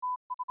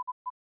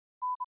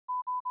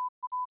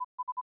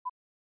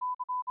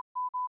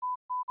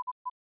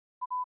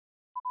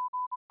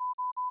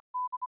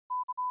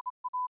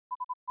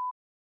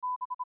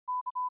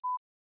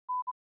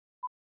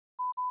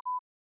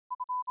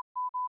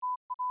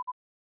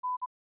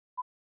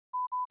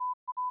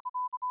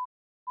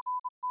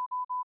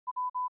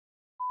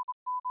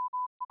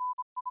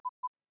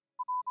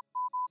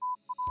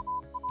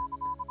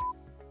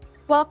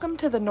Welcome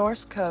to the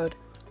Norse Code,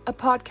 a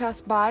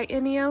podcast by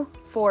INEO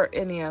for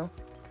INEO.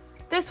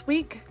 This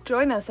week,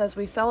 join us as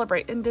we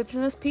celebrate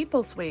Indigenous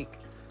Peoples Week.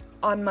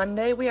 On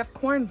Monday, we have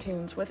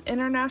Quarantunes with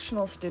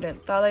international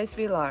student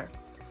Tahlequah.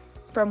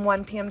 From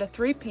 1 p.m. to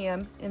 3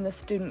 p.m. in the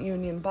Student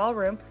Union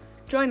Ballroom,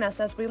 join us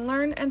as we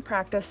learn and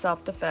practice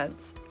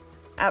self-defense.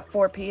 At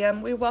 4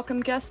 p.m., we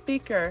welcome guest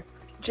speaker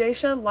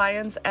Jasha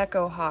Lyons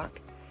Echo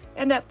Hawk.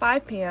 And at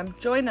 5 p.m.,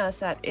 join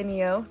us at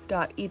ineo.edu/live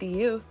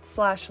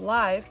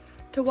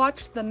to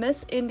watch the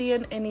Miss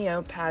Indian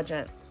INEO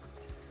pageant.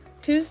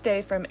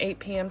 Tuesday from 8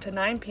 p.m. to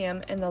 9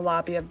 p.m. in the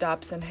lobby of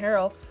Dobson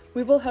Harrell,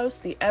 we will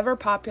host the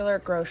ever-popular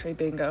grocery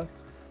bingo.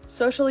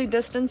 Socially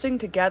distancing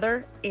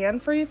together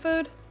and free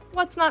food?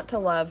 What's not to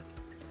love?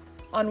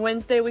 On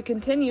Wednesday, we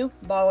continue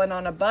ballin'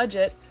 on a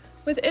budget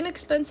with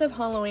inexpensive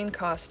Halloween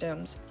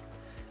costumes.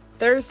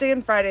 Thursday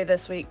and Friday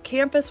this week,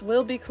 campus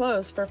will be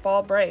closed for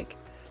fall break.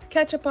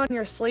 Catch up on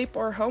your sleep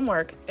or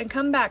homework and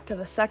come back to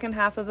the second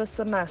half of the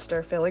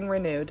semester feeling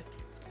renewed.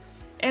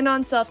 And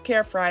on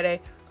Self-Care Friday,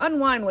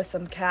 unwind with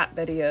some cat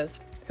videos.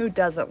 Who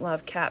doesn't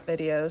love cat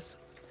videos?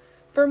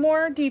 For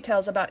more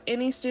details about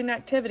any student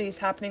activities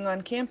happening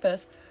on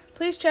campus,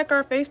 please check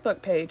our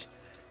Facebook page,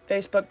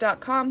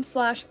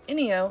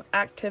 facebook.com/INEO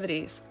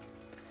activities.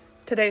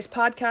 Today's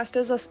podcast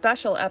is a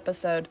special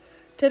episode.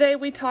 Today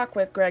we talk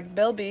with Greg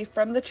Bilby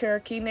from the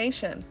Cherokee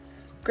Nation.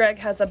 Greg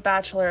has a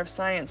Bachelor of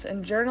Science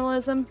in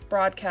Journalism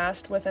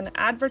Broadcast with an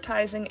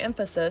advertising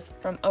emphasis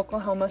from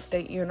Oklahoma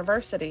State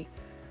University.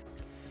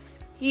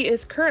 He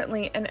is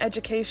currently an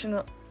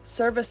educational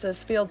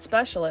services field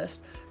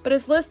specialist, but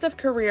his list of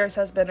careers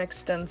has been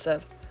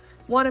extensive.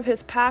 One of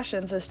his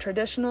passions is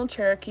traditional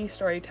Cherokee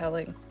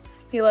storytelling.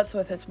 He lives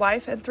with his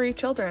wife and 3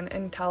 children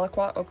in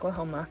Tahlequah,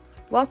 Oklahoma.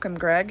 Welcome,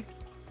 Greg.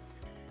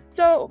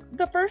 So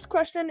the first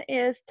question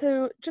is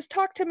to just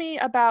talk to me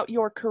about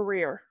your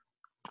career.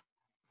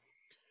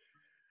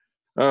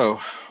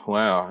 Oh,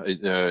 wow.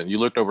 You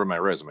looked over my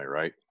resume,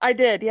 right? I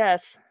did,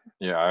 yes.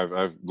 Yeah,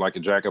 I've like a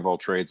jack of all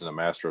trades and a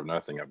master of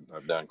nothing.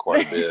 I've done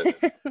quite a bit,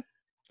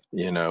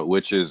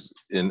 which is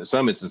in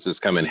some instances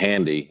come in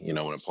handy,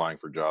 when applying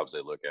for jobs,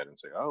 they look at it and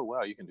say, oh,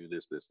 wow, you can do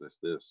this, this, this,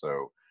 this.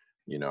 So,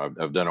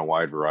 I've done a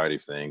wide variety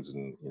of things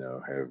and,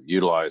 have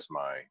utilized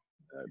my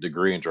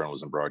degree in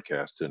journalism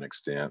broadcast to an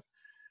extent,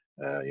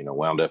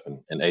 wound up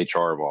in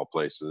HR of all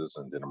places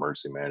and then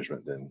emergency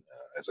management, then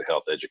as a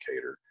health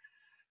educator.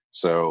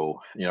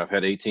 So, I've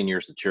had 18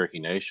 years at Cherokee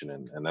Nation,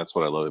 and that's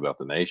what I love about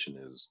the Nation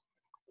is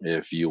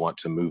if you want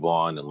to move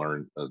on and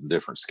learn a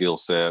different skill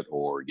set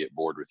or get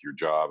bored with your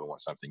job and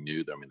want something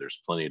new, there's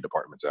plenty of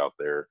departments out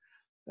there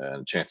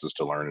and chances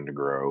to learn and to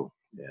grow.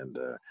 And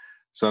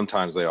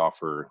sometimes they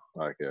offer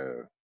like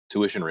a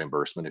tuition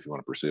reimbursement if you want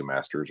to pursue a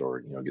master's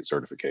or, get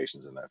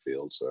certifications in that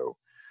field. So,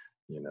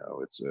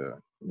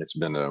 it's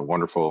been a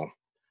wonderful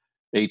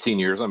 18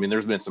 years.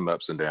 There's been some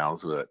ups and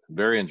downs, but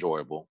very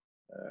enjoyable.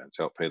 It's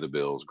helped pay the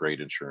bills,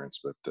 great insurance,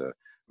 but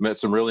met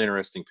some really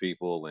interesting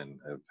people and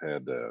have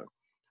had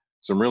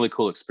some really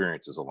cool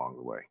experiences along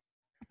the way.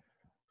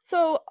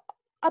 So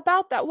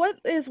about that, what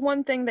is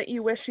one thing that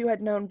you wish you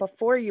had known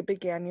before you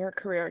began your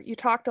career? You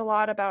talked a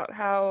lot about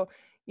how,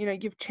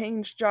 you've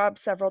changed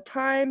jobs several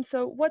times.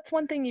 So what's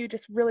one thing you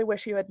just really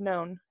wish you had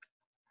known?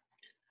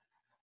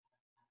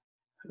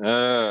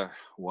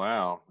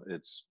 Wow.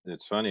 It's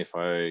funny if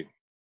I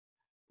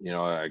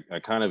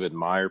kind of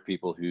admire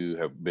people who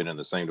have been in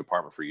the same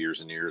department for years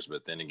and years,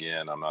 but then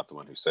again, I'm not the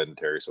one who's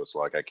sedentary. So it's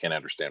like, I can't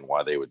understand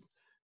why they would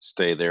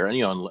stay there.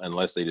 And,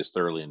 unless they just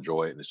thoroughly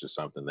enjoy it and it's just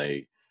something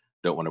they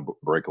don't want to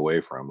break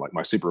away from. Like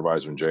my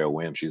supervisor in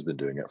JOM, she's been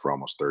doing it for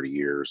almost 30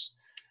 years.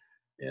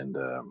 And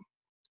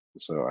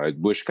so I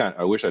wish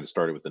I'd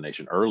started with the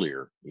Nation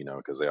earlier,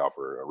 because they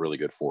offer a really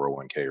good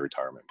 401k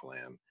retirement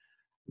plan.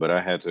 But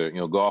I had to,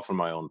 go off on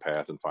my own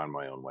path and find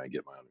my own way,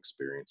 get my own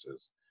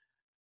experiences.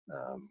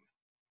 I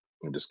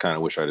just kind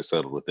of wish I'd have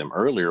settled with them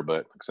earlier,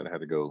 but like I said, I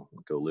had to go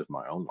live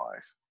my own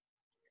life.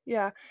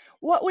 Yeah.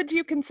 What would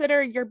you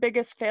consider your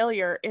biggest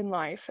failure in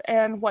life,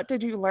 and what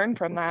did you learn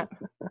from that?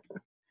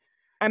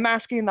 I'm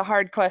asking the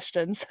hard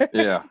questions.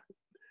 Yeah,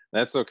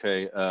 that's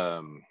okay.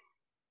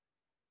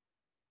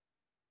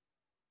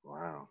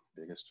 Wow,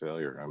 biggest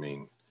failure.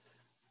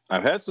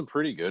 I've had some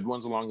pretty good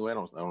ones along the way. I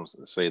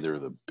don't say they're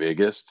the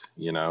biggest,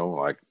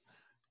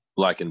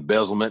 like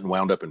embezzlement and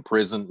wound up in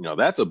prison.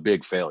 That's a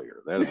big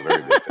failure. That is a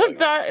very big failure.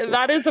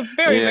 that is a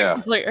very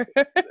big failure.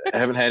 I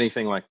haven't had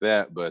anything like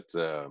that, but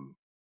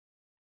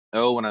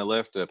when I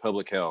left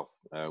public health,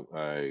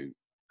 I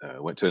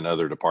went to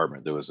another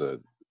department. There was a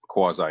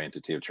quasi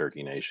entity of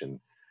Cherokee Nation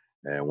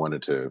and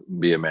wanted to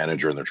be a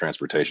manager in their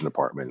transportation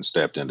department and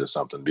stepped into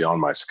something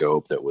beyond my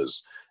scope it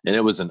was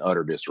an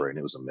utter disarray and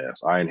it was a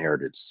mess. I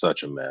inherited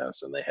such a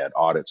mess and they had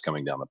audits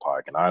coming down the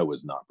pike and I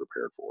was not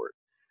prepared for it.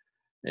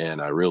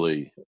 And I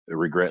really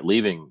regret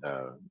leaving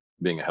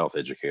being a health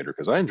educator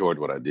because I enjoyed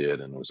what I did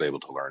and was able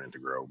to learn and to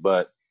grow.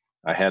 But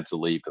I had to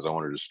leave because I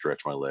wanted to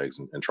stretch my legs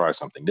and try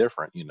something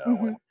different,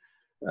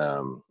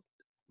 Mm-hmm.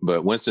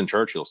 But Winston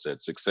Churchill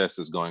said, success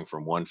is going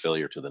from one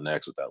failure to the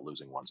next without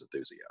losing one's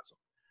enthusiasm.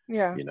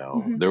 Yeah.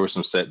 There were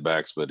some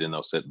setbacks, but in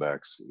those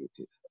setbacks,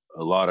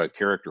 a lot of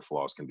character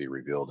flaws can be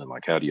revealed. And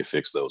like, how do you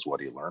fix those? What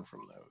do you learn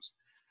from those?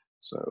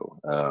 So,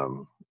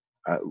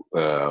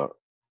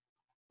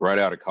 right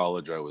out of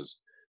college, I was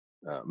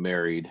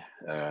married,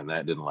 and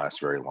that didn't last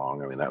very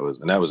long. I mean, that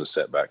was a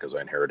setback because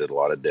I inherited a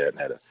lot of debt and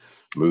had to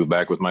move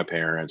back with my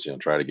parents,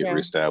 try to get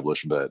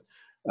reestablished. But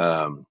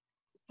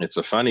it's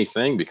a funny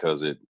thing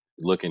because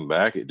looking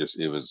back, it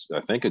was,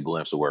 I think, a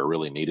glimpse of where I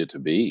really needed to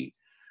be.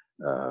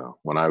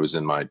 When I was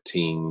in my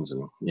teens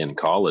and in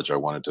college, I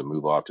wanted to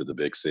move off to the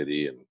big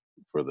city and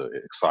for the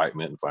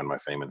excitement and find my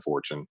fame and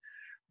fortune.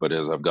 But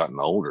as I've gotten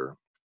older,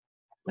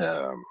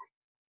 my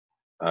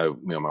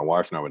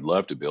wife and I would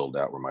love to build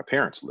out where my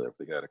parents live.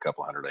 They got a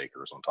couple hundred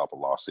acres on top of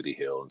Lost City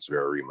Hill. It's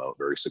very remote,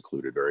 very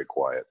secluded, very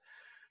quiet.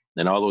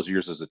 And all those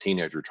years as a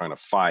teenager trying to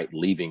fight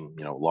leaving,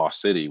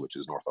 Lost City, which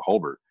is north of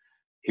Hobart,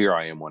 here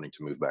I am wanting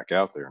to move back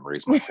out there and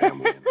raise my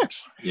family. And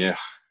yeah.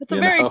 It's a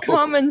very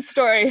common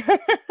story.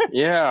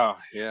 Yeah.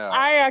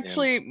 I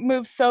actually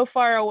moved so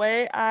far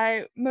away.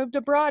 I moved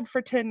abroad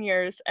for 10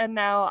 years, and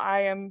now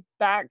I am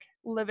back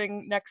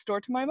living next door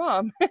to my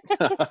mom.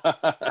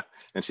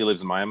 And she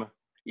lives in Miami?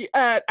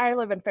 I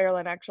live in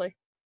Fairland, actually.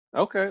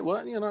 Okay.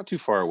 Well, not too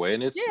far away.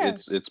 And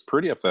it's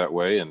pretty up that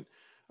way. And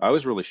I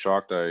was really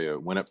shocked. I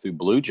went up through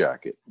Blue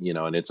Jacket,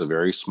 and it's a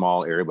very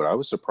small area, but I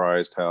was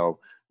surprised how,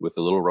 with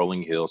the little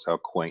rolling hills, how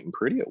quaint and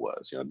pretty it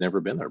was. I'd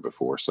never been there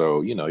before.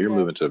 So, you're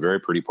moving to a very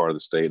pretty part of the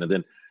state. And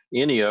then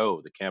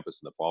NEO, the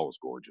campus in the fall was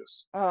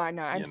gorgeous. Oh, I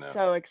know. I'm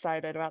so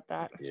excited about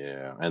that.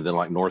 Yeah. And then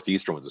like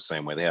Northeastern was the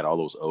same way. They had all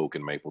those oak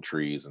and maple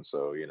trees. And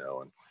so,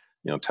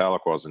 Tahlequah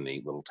was a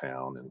neat little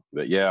town.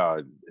 But yeah,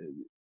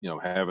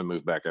 having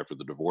moved back after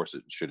the divorce,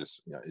 it should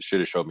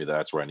have showed me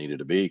that's where I needed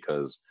to be,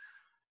 because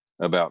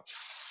about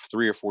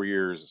 3 or 4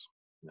 years,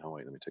 no,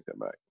 wait, let me take that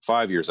back.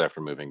 5 years after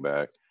moving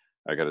back,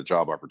 I got a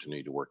job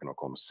opportunity to work in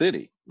Oklahoma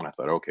City. And I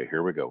thought, okay,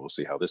 here we go. We'll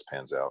see how this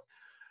pans out.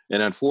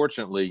 And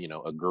unfortunately,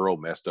 a girl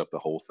messed up the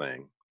whole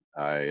thing.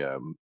 I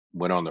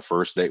went on the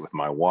first date with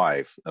my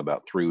wife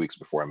about 3 weeks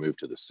before I moved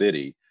to the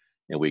city,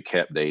 and we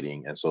kept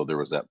dating. And so there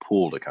was that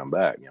pull to come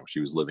back. She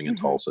was living in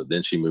Tulsa.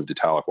 Then she moved to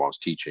Tahlequah, was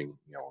teaching,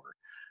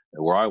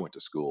 where I went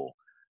to school.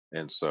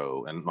 And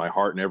my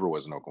heart never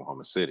was in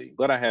Oklahoma City,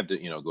 but I had to,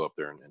 go up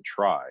there and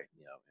try,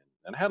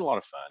 and I had a lot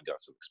of fun,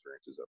 got some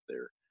experiences up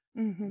there.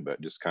 But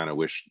just kind of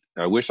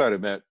I wish I'd have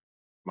met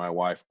my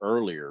wife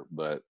earlier,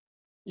 but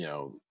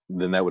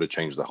then that would have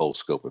changed the whole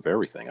scope of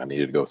everything. I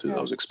needed to go through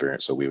those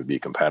experiences so we would be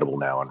compatible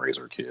now and raise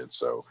our kids.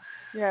 So,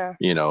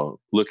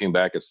 looking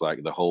back, it's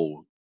like the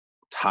whole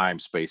time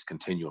space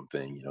continuum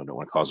thing, don't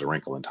want to cause a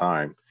wrinkle in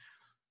time.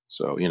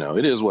 So,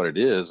 it is what it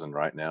is. And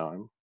right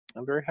now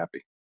I'm very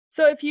happy.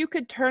 So if you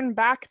could turn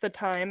back the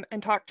time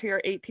and talk to your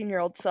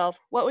 18-year-old self,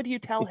 what would you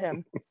tell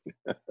him?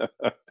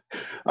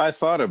 I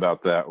thought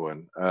about that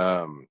one.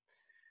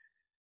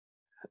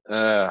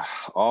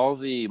 All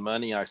the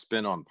money I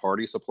spent on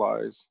party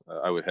supplies,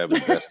 I would have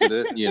invested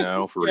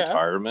it, for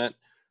retirement,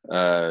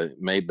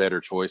 made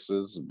better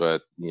choices.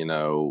 But,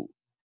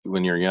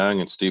 when you're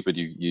young and stupid,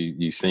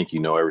 you think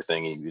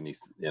everything.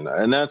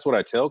 And that's what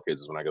I tell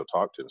kids is when I go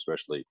talk to them,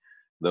 especially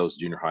those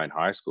junior high and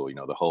high school,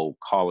 the whole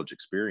college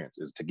experience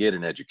is to get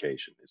an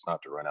education. It's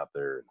not to run out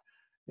there and,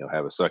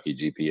 have a sucky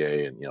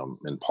GPA and,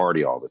 and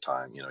party all the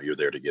time. You're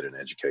there to get an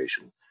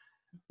education,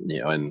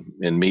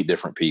 and meet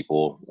different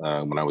people.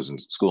 When I was in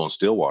school in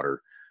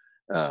Stillwater,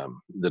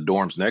 the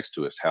dorms next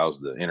to us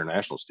housed the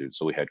international students.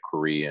 So we had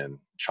Korean,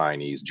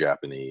 Chinese,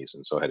 Japanese.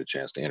 And so I had a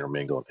chance to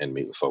intermingle and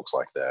meet with folks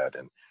like that.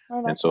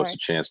 And so it's a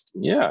chance.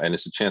 Yeah. And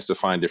it's a chance to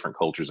find different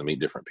cultures and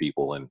meet different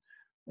people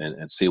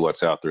and see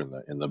what's out there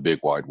in the big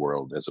wide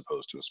world as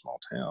opposed to a small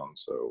town.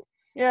 So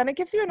yeah, and it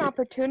gives you an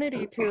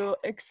opportunity to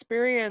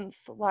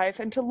experience life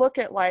and to look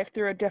at life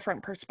through a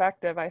different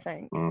perspective, I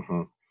think.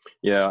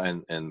 Yeah,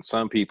 and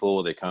some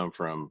people, they come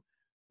from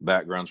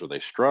backgrounds where they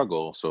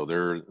struggle, so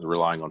they're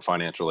relying on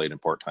financial aid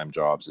and part-time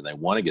jobs, and they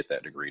want to get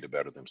that degree to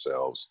better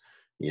themselves.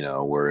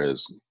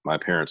 Whereas my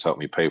parents helped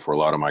me pay for a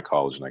lot of my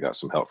college, and I got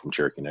some help from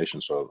Cherokee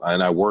Nation.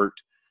 And I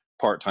worked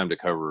part-time to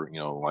cover,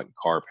 like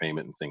car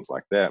payment and things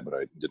like that, but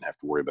I didn't have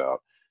to worry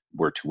about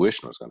where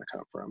tuition was going to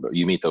come from. But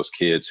you meet those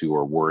kids who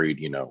are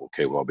worried,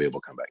 okay, well, I'll be able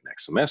to come back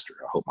next semester.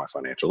 I hope my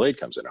financial aid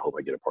comes in. I hope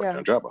I get a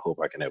part-time job. I hope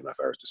I can have enough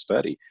hours to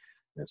study.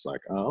 And it's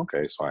like, oh,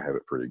 okay, so I have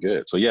it pretty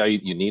good. So yeah,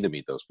 you need to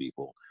meet those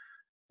people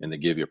and they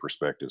give you a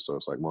perspective. So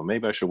it's like, well,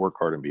 maybe I should work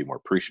hard and be more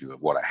appreciative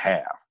of what I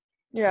have.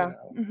 Yeah.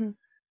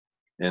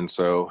 And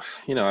so,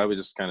 I would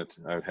just I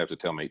would have to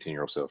tell my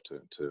 18-year-old self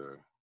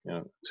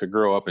to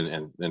grow up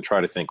and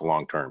try to think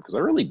long-term, because I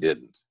really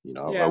didn't,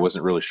 I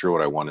wasn't really sure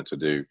what I wanted to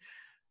do.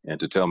 And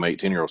to tell my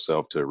 18-year-old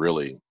self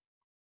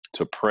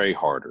to pray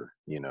harder,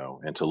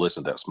 and to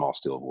listen to that small,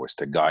 still voice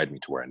to guide me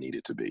to where I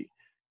needed to be.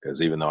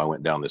 Because even though I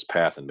went down this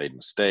path and made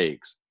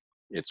mistakes,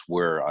 it's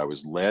where I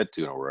was led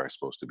to and where I was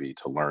supposed to be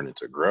to learn and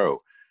to grow.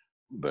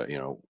 But,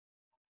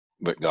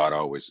 but God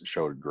always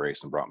showed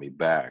grace and brought me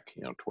back,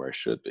 to where I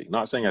should be.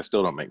 Not saying I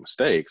still don't make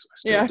mistakes. I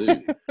still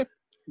do.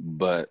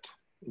 But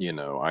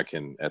I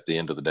can, at the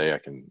end of the day, I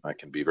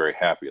can be very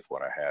happy with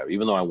what I have,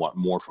 even though I want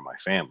more for my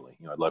family.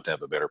 I'd love to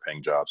have a better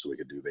paying job so we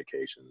could do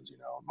vacations.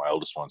 My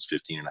oldest one's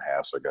 15 and a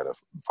half, so I got to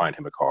find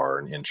him a car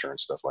and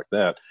insurance, stuff like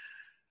that.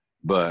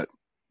 But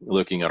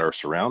looking at our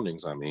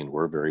surroundings, I mean,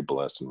 we're very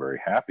blessed and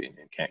very happy, and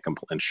can't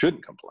complain and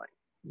shouldn't complain.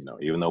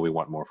 Even though we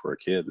want more for our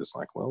kids, it's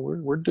like, well,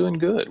 we're doing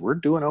good. We're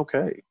doing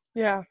okay.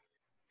 Yeah.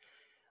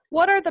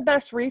 What are the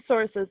best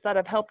resources that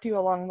have helped you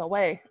along the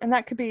way? And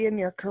that could be in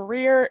your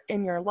career,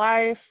 in your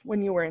life,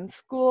 when you were in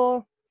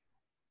school.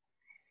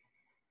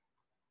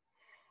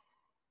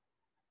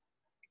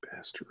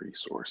 Best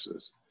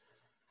resources.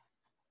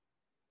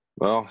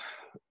 Well,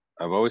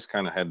 I've always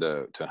kind of had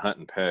to hunt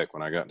and peck.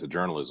 When I got into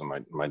journalism,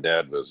 my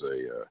dad was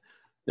a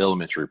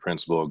elementary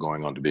principal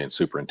going on to being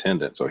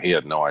superintendent. So he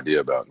had no idea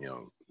about,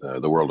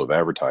 the world of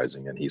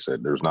advertising. And he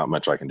said, there's not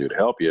much I can do to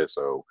help you.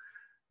 So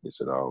he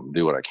said, I'll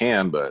do what I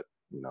can, but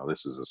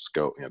this is a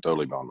scope,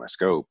 totally beyond my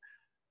scope.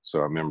 So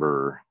I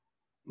remember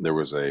there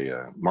was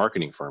a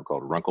marketing firm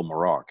called Runkle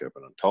Maroc up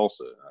in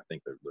Tulsa. I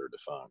think they're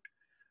defunct.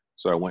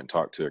 So I went and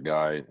talked to a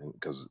guy,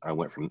 because I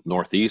went from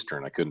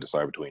Northeastern. I couldn't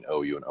decide between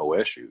OU and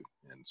OSU.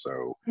 And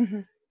so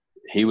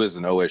he was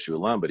an OSU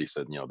alum, but he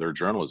said, their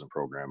journalism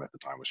program at the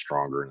time was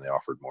stronger and they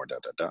offered more,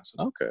 I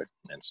said, okay.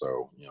 And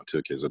so,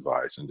 took his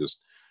advice and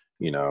just,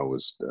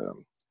 was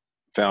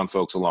found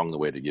folks along the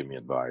way to give me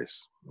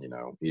advice,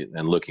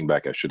 and looking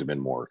back, I should have been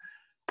more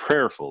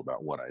prayerful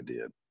about what I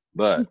did.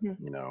 But,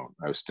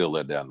 I was still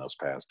led down those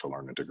paths to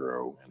learn and to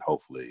grow and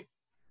hopefully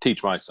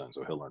teach my son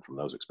so he'll learn from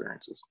those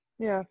experiences.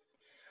 Yeah.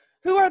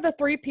 Who are the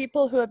 3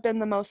 people who have been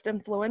the most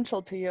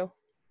influential to you?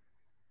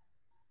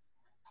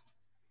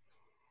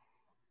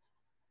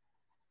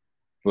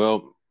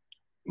 Well,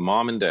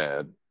 mom and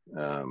dad.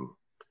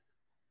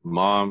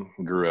 Mom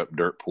grew up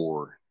dirt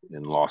poor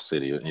in Lost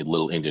City, a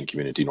little Indian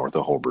community north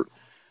of Holbert,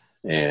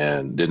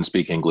 and didn't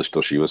speak English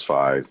till she was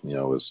 5.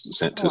 Was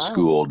sent to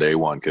school day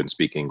one, couldn't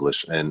speak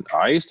English. And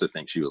I used to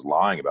think she was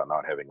lying about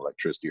not having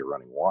electricity or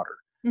running water.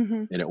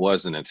 And it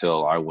wasn't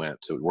until I went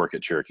to work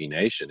at Cherokee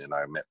Nation and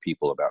I met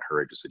people about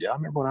her age who said, yeah, I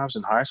remember when I was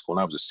in high school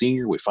and I was a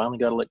senior, we finally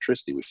got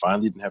electricity. We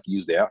finally didn't have to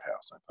use the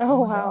outhouse. I thought,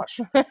 oh my gosh.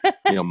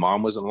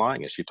 Mom wasn't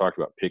lying. And she talked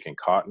about picking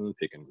cotton,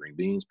 picking green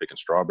beans, picking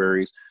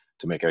strawberries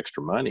to make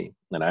extra money.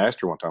 And I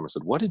asked her one time, I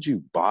said, what did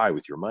you buy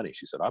with your money?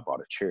 She said, I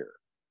bought a chair.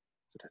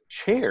 I said, a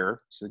chair?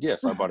 She said,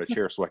 yes, I bought a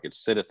chair so I could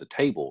sit at the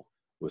table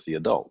with the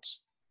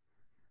adults.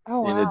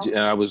 Oh, wow. And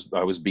I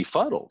was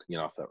befuddled.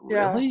 I thought,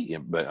 really? Yeah.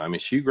 But I mean,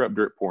 she grew up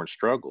dirt poor and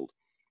struggled.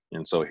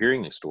 And so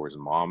hearing these stories,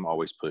 and mom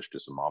always pushed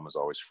us, and mom was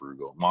always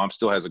frugal. Mom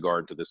still has a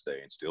garden to this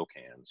day and still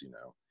cans,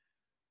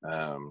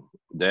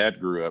 Dad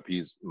grew up,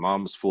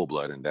 mom was full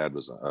blood, and dad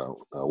was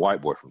a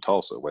white boy from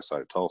Tulsa, west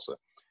side of Tulsa.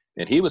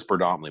 And he was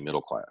predominantly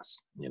middle class.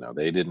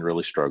 They didn't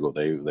really struggle.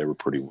 They were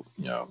pretty,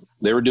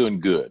 they were doing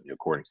good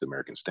according to the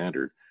American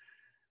standard.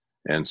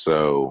 And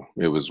so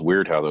it was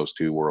weird how those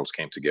two worlds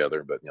came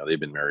together, but they've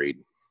been married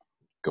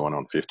going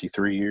on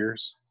 53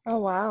 years. Oh,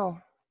 wow.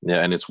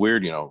 Yeah. And it's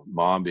weird,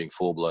 mom being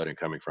full blood and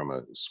coming from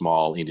a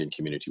small Indian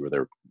community where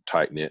they're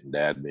tight knit, and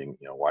dad being,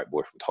 white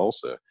boy from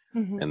Tulsa.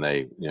 And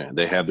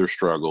they had their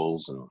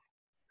struggles.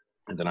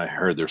 And then I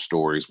heard their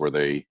stories where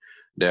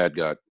dad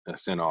got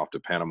sent off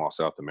to Panama,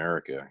 South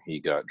America. He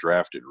got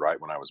drafted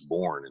right when I was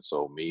born. And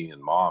so me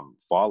and mom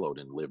followed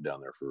and lived down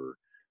there for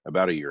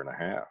about a year and a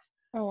half.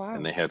 Oh, wow.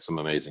 And they had some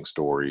amazing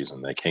stories,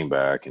 and they came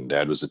back, and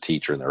dad was a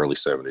teacher in the early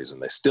 70s,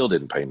 and they still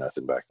didn't pay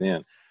nothing back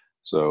then.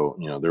 So,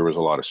 there was a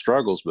lot of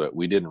struggles, but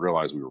we didn't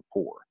realize we were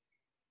poor.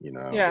 We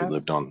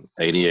lived on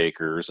 80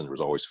 acres and there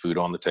was always food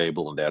on the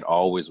table, and dad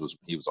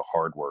he was a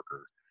hard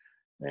worker,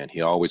 and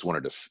he always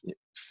wanted to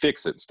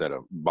fix it instead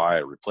of buy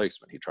a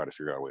replacement. He tried to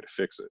figure out a way to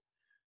fix it.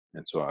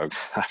 And so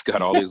I've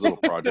got all these little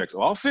projects.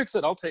 I'll fix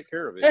it. I'll take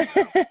care of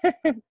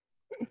it.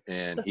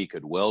 And he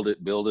could weld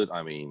it, build it.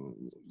 I mean,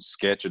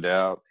 sketch it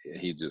out.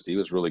 He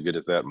was really good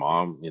at that.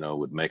 Mom,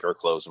 would make our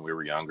clothes when we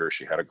were younger.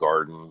 She had a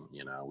garden,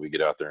 we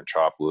get out there and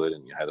chop wood,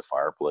 and you had a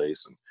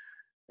fireplace,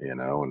 and,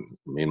 and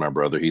me and my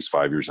brother, he's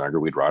 5 years younger.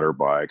 We'd ride our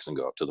bikes and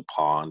go up to the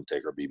pond,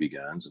 take our BB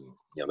guns. And,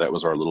 that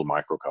was our little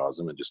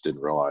microcosm, and just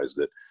didn't realize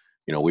that,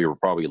 we were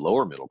probably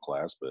lower middle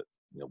class, but,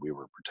 we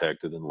were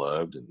protected and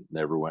loved and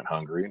never went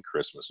hungry. And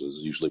Christmas was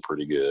usually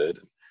pretty good.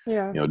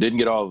 And, didn't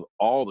get all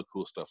the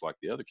cool stuff like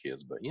the other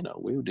kids, but,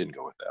 we didn't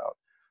go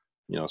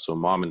without, so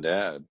mom and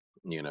dad,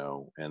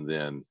 and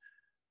then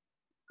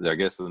I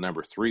guess the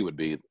number 3 would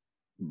be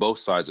both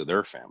sides of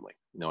their family,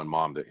 and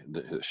mom,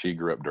 she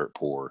grew up dirt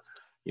poor,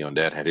 and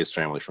dad had his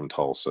family from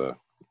Tulsa,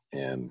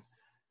 and,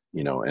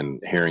 and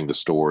hearing the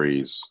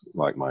stories,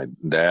 like my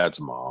dad's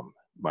mom,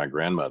 my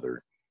grandmother,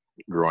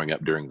 growing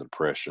up during the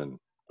Depression,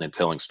 and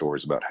telling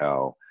stories about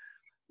how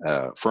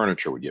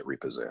furniture would get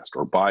repossessed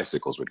or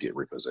bicycles would get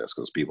repossessed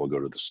because people go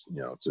to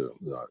to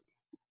the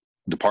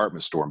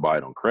department store and buy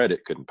it on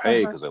credit, couldn't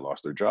pay because they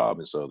lost their job.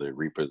 And so the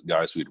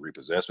guys who'd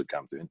repossess would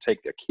come through and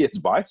take their kid's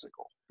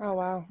bicycle. Oh,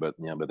 wow. But,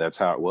 but that's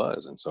how it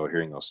was. And so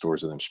hearing those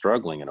stories of them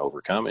struggling and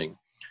overcoming,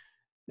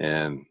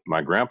 and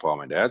my grandpa,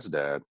 my dad's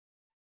dad,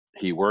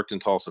 he worked in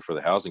Tulsa for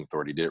the housing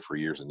authority, did it for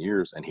years and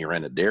years. And he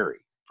ran a dairy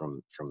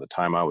from the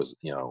time I was,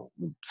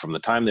 from the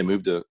time they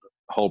moved to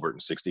Holbert in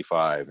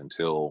 65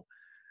 until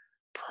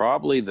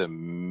probably the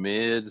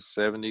mid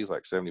 70s,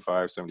 like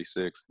 75,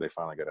 76, they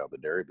finally got out of the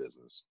dairy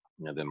business.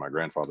 And then my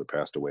grandfather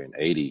passed away in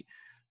 80.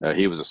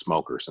 He was a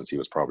smoker since he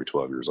was probably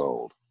 12 years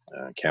old.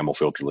 Camel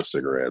filterless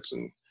cigarettes,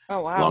 and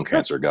Oh, wow. lung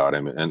cancer got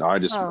him. And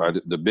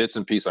the bits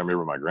and pieces I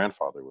remember my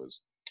grandfather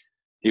was,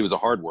 he was a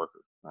hard worker.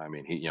 I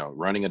mean, he,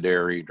 running a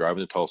dairy,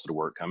 driving to Tulsa to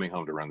work, coming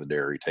home to run the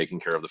dairy, taking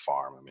care of the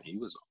farm. I mean, he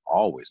was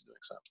always doing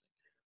something.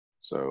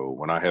 So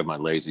when I have my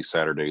lazy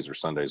Saturdays or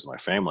Sundays with my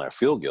family, I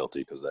feel guilty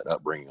because of that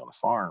upbringing on the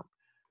farm.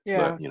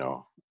 Yeah.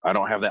 But, I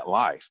don't have that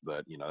life,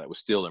 but, that was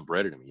still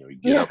embedded in me. You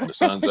get up when the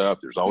sun's up,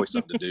 there's always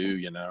something to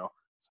do,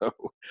 so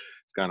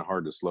it's kind of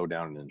hard to slow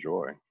down and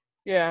enjoy.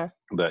 Yeah.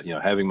 But,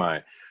 having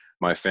my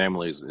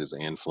family is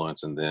an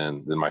influence, and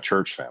then my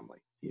church family,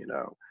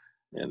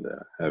 and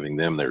having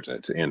them there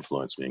to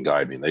influence me and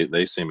guide me. And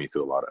they see me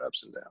through a lot of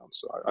ups and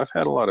downs. So I've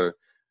had a lot of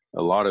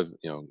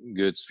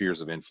good spheres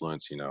of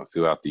influence,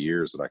 throughout the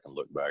years that I can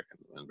look back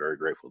and very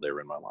grateful they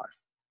were in my life.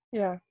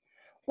 Yeah.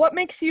 What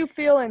makes you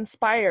feel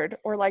inspired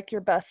or like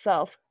your best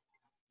self?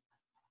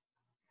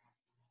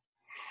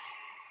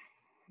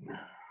 I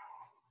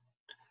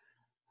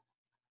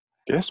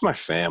guess my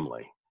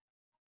family,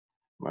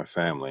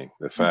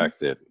 the fact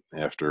that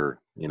after,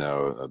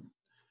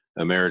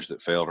 a marriage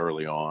that failed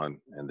early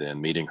on, and then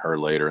meeting her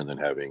later, and then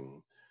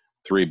having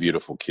 3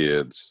 beautiful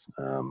kids.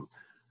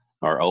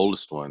 Our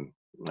oldest one,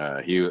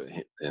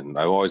 and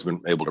I've always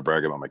been able to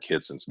brag about my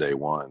kids since day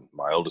one.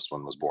 My oldest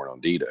one was born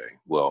on D-Day.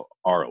 Well,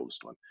 our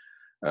oldest one,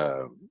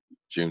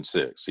 June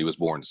 6th. He was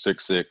born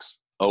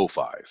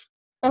 6/6/05.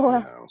 Oh,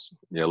 wow.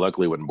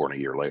 Luckily he wasn't born a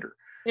year later.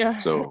 Yeah.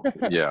 So,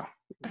 yeah.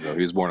 So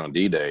he was born on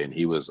D-Day, and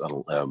he was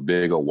a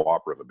big old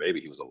whopper of a baby.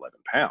 He was 11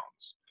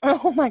 pounds.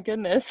 Oh, my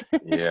goodness.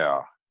 Yeah.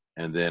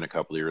 And then a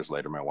couple of years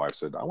later, my wife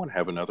said, I want to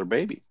have another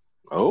baby.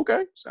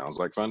 Okay. Sounds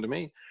like fun to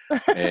me.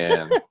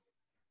 And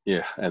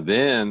yeah. And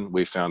then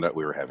we found out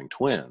we were having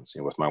twins.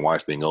 With my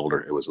wife being older,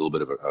 it was a little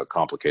bit of a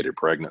complicated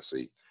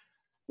pregnancy.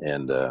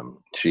 And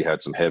she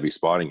had some heavy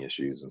spotting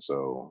issues. And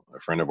so a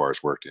friend of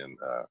ours worked in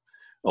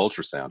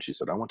ultrasound. She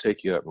said, I want to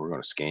take you up and we're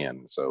going to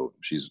scan. So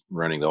she's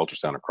running the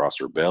ultrasound across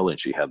her belly, and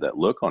she had that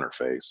look on her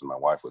face. And my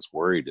wife was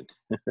worried. And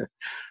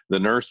the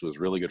nurse was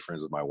really good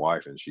friends with my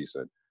wife. And she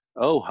said,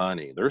 oh,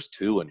 honey, there's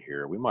 2 in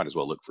here. We might as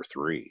well look for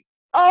 3.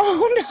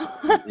 Oh,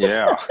 no.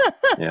 Yeah.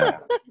 Yeah.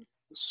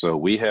 So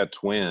we had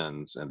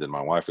twins, and then my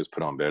wife was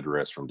put on bed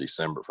rest from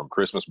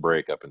Christmas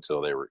break up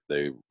until they were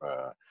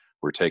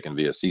taken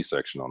via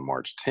C-section on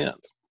March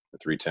 10th,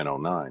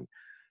 3/10/09.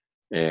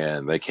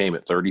 And they came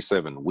at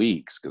 37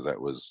 weeks because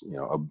that was,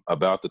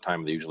 about the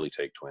time they usually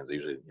take twins. They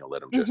usually, let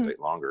them gestate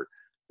longer.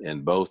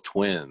 And both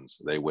twins,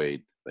 they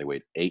weighed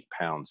 8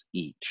 pounds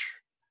each,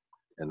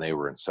 and they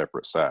were in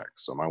separate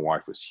sacks. So my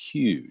wife was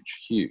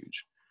huge.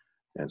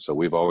 And so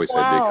we've always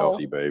had big,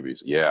 healthy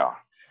babies. Yeah.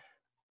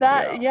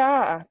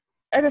 Yeah.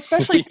 And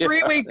especially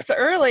 3 weeks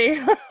early.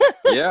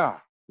 Yeah.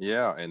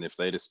 And if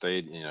they'd have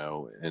stayed,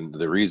 and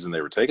the reason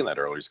they were taking that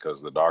early is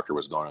because the doctor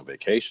was going on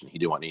vacation. He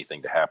didn't want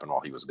anything to happen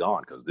while he was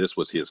gone, because this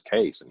was his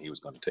case and he was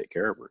going to take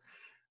care of her.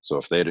 So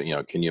if they'd,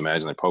 can you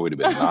imagine, they probably would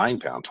have been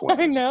 9-pound twins.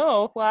 I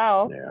know.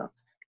 Wow. Yeah.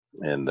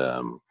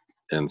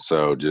 And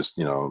so just,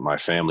 my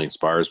family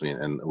inspires me.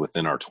 And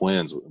within our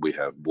twins, we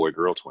have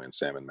boy-girl twins,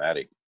 Sam and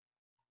Maddie.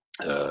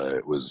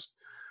 It was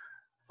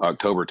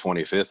October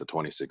 25th of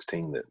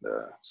 2016 that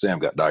Sam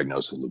got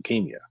diagnosed with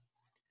leukemia.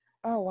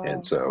 Oh, wow.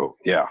 And so,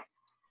 yeah.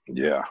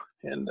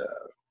 And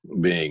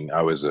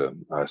I was a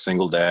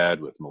single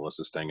dad with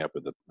Melissa staying up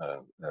at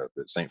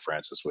St.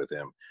 Francis with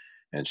him,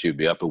 and she would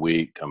be up a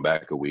week, come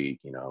back a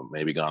week,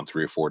 maybe gone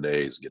 3 or 4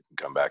 days,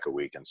 come back a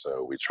week. And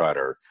so we tried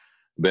our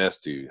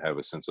best to have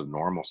a sense of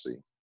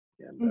normalcy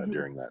and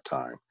during that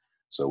time.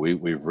 So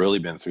we've really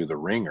been through the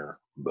ringer,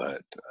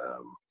 but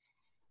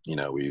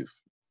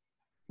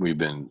we've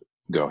been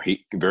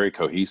very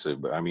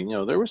cohesive. But I mean,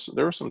 there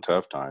were some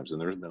tough times, and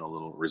there's been a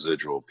little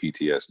residual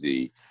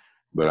PTSD,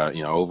 but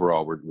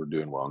overall we're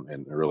doing well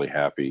and really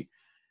happy.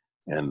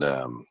 And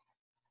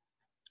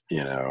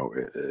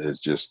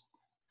it's just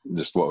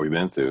what we've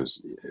been through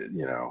is,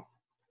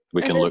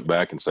 we can look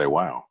back and say,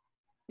 wow.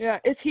 Yeah.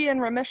 Is he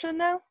in remission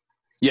now?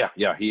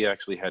 Yeah. He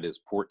actually had his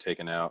port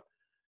taken out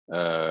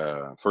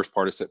first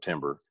part of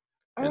September.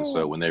 And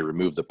so when they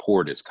remove the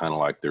port, it's kind of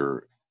like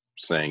they're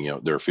saying,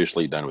 they're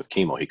officially done with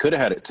chemo. He could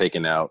have had it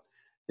taken out.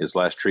 His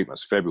last treatment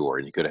was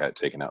February, and he could have had it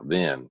taken out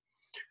then.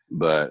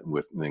 But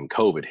then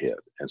COVID hit,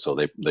 and so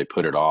they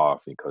put it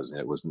off because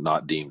it was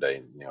not deemed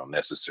a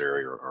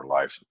necessary or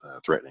life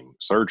threatening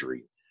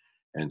surgery,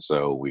 and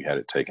so we had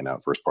it taken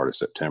out first part of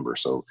September.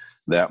 So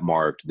that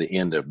marked the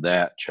end of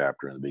that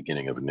chapter and the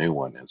beginning of a new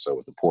one. And so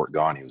with the port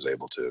gone, he was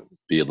able to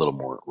be a little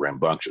more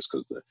rambunctious,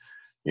 because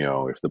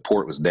if the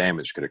port was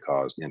damaged, could have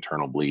caused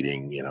internal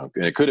bleeding,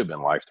 and it could have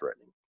been life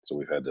threatening. So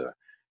we've had to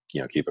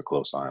keep a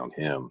close eye on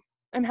him.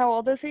 And how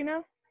old is he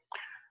now?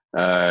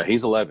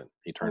 He's 11.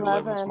 He turned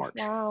 11 this March.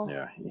 Wow.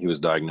 Yeah, he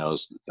was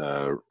diagnosed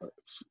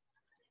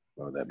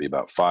that'd be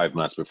about 5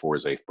 months before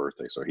his 8th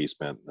birthday. So he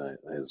spent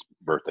his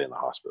birthday in the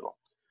hospital.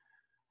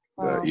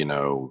 Wow.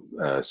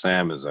 But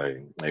Sam is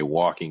a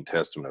walking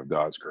testament of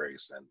God's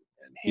grace and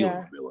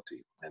healing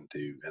ability, and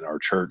our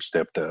church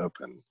stepped up,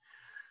 and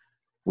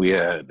we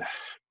had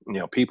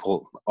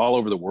people all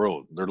over the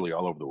world, literally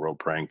all over the world,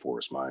 praying for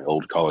us. My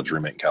old college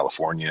roommate in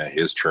California,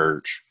 his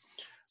church,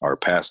 our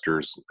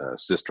pastor's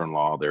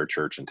sister-in-law, their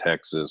church in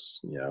Texas.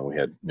 We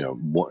had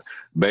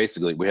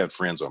basically we had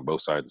friends on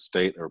both sides of the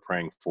state that were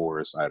praying for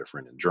us. I had a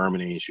friend in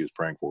Germany, she was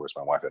praying for us.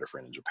 My wife had a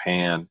friend in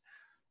Japan.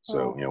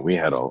 So, we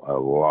had a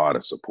lot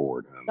of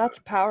support. And, that's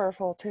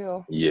powerful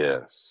too.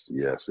 Yes,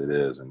 it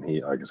is. And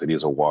he, like I said,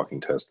 he's a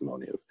walking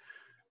testimony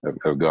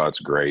of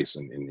God's grace.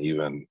 And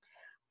even,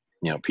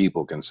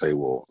 people can say,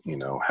 well,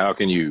 how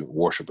can you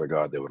worship a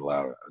God that would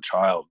allow a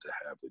child to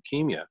have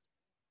leukemia?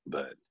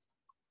 But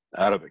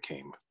out of it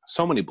came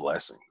so many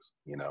blessings,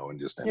 and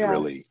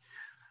really,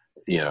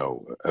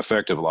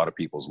 affected a lot of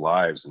people's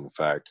lives. In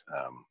fact,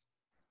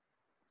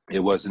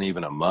 it wasn't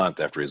even a month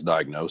after his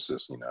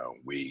diagnosis,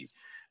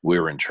 we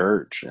were in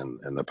church,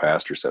 and the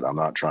pastor said, I'm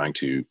not trying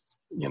to,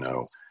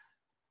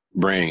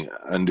 bring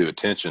undue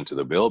attention to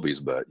the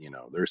Bilbys, but,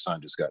 their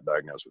son just got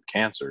diagnosed with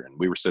cancer, and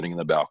we were sitting in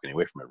the balcony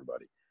away from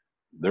everybody.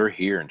 They're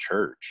here in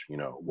church.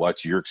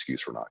 What's your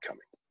excuse for not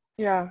coming?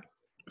 Yeah.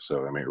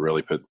 So, it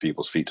really put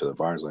people's feet to the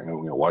fire. It's like,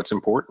 what's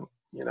important,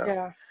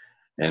 Yeah.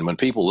 And when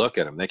people look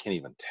at him, they can't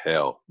even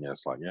tell.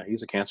 It's like, yeah,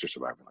 he's a cancer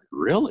survivor. Like,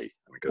 really?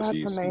 Because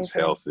he's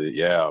healthy.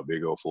 Yeah, a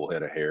big old full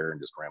head of hair and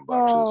just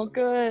rambunctious. Oh,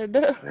 good.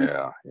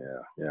 Yeah.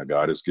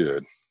 God is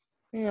good.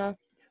 Yeah.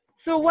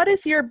 So what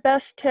is your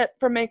best tip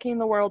for making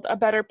the world a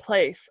better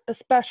place,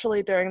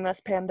 especially during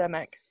this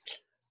pandemic?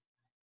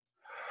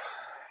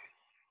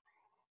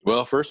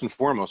 Well, first and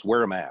foremost,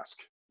 wear a mask.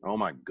 Oh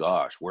my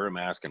gosh, wear a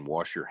mask and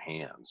wash your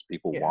hands.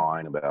 People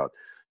whine about,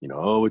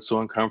 oh, it's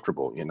so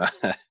uncomfortable.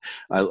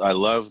 I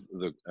love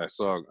I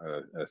saw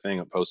a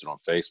thing posted on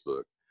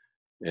Facebook,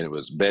 and it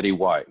was Betty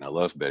White, and I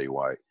love Betty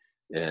White.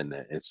 And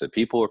it said,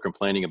 people are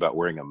complaining about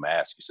wearing a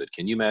mask. He said,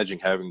 can you imagine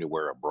having to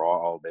wear a bra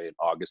all day in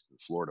August in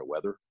Florida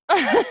weather?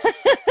 I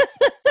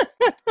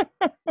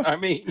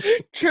mean,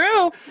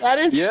 true. That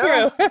is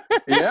true.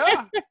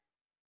 Yeah.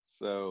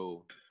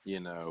 So,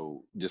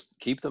 just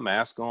keep the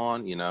mask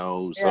on,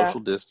 social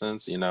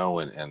distance, and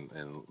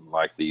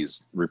like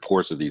these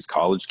reports of these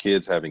college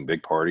kids having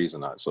big parties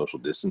and not social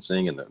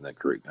distancing, and the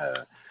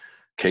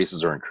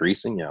cases are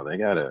increasing.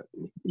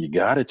 You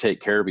gotta take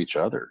care of each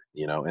other,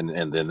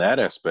 and then that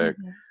aspect,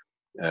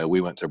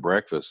 we went to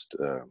breakfast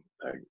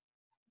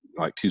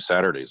like 2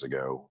 Saturdays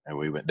ago, and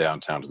we went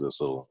downtown to this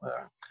little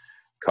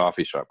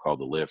coffee shop called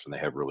The Lift, and they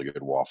have really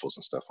good waffles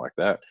and stuff like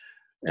that.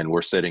 And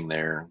we're sitting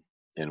there,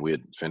 and we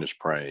had finished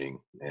praying,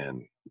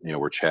 and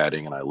we're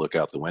chatting, and I look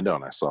out the window,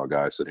 and I saw a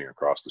guy sitting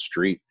across the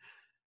street.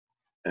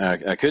 And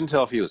I couldn't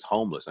tell if he was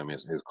homeless. I mean,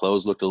 his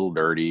clothes looked a little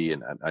dirty,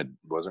 and I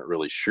wasn't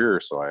really sure.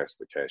 So I asked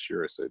the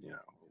cashier, I said,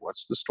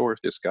 what's the story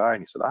with this guy?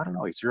 And he said, I don't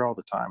know. He's here all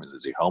the time.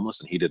 Is he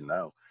homeless? And he didn't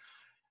know.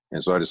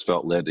 And so I just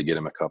felt led to get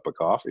him a cup of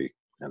coffee.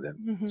 And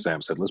then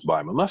Sam said, let's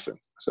buy him a muffin.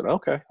 I said,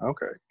 okay.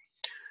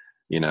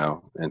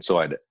 And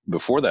so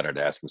before that, I'd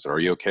ask him, so are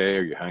you okay?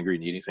 Are you hungry?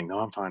 Need anything? No,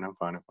 I'm fine.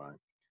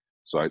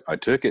 So I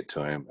took it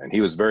to him, and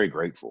he was very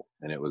grateful.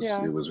 And it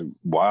was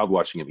wild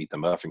watching him eat the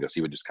muffin, because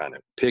he would just kind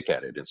of pick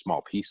at it in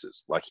small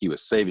pieces, like he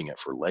was saving it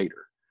for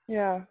later.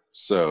 Yeah.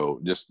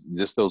 So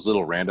just those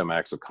little random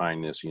acts of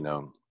kindness,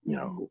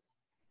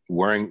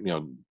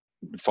 wearing,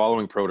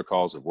 following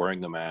protocols of wearing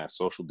the mask,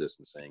 social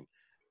distancing,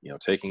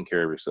 taking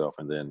care of yourself,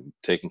 and then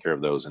taking care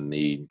of those in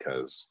need.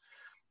 Because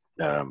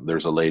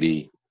there's a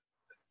lady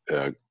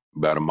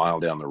about a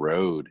mile down the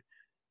road,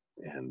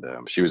 and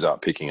she was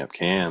out picking up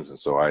cans, and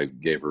so I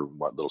gave her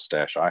what little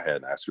stash I had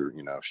and asked her,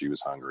 if she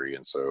was hungry.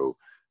 And so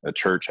a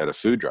church had a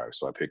food drive,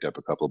 so I picked up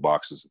a couple of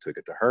boxes and took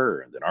it to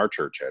her, and then our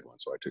church had one,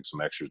 so I took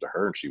some extras to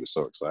her, and she was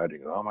so excited.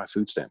 Oh, my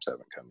food stamps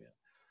haven't come in.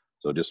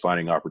 So just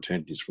finding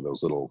opportunities for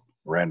those little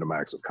random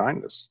acts of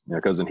kindness,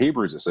 because in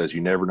Hebrews it says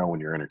you never know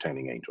when you're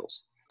entertaining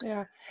angels.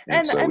 Yeah.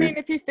 And so I mean,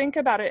 if you think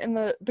about it in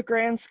the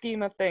grand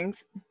scheme of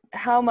things,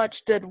 how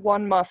much did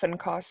one muffin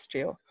cost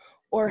you?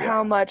 Or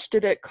how much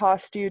did it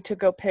cost you to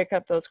go pick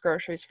up those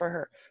groceries for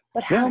her?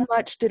 But how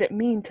much did it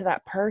mean to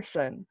that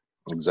person?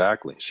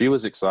 Exactly. She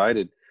was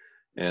excited.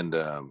 And,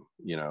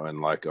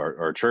 and like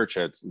our church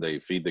they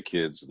feed the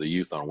kids, the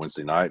youth, on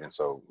Wednesday night. And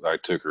so I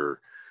took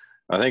her,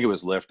 I think it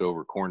was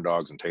leftover corn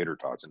dogs and tater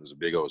tots. And it was a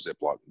big old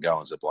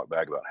gallon Ziploc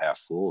bag, about half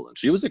full. And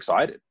she was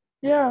excited.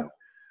 Yeah.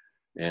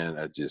 And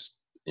I just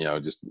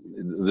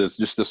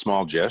a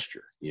small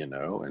gesture,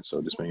 and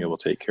so just being able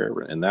to take care of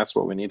it. And that's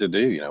what we need to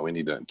do. We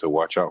need to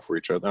watch out for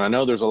each other. And I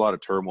know there's a lot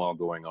of turmoil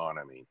going on.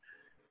 I mean,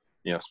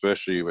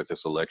 especially with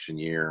this election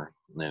year,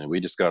 and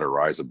we just got to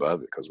rise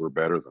above it, because we're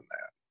better than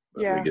that.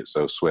 But we get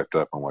so swept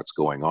up on what's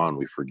going on,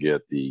 we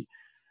forget the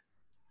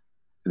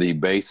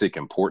basic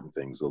important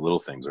things. The little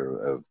things are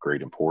of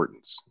great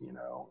importance, and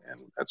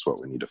that's what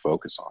we need to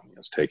focus on.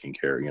 Is taking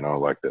care.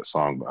 Like that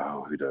song.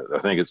 I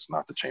think it's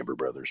not the Chamber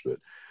Brothers, but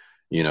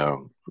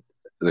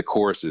the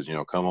chorus is,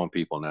 come on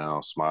people now,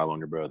 smile on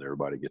your brother,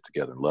 everybody get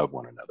together and love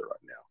one another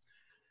right now.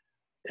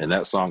 And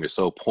that song is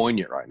so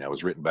poignant right now. It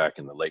was written back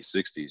in the late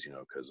 60s,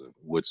 because of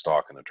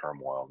Woodstock and the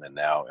turmoil. And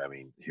now, I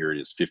mean, here it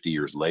is 50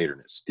 years later,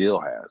 and it still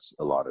has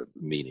a lot of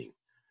meaning.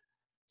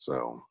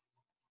 So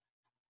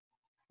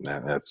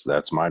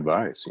that's my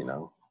advice,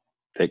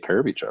 take care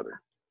of each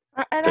other.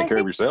 And Take care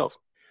of yourself.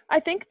 I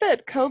think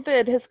that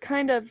COVID has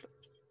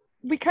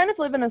we kind of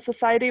live in a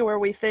society where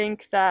we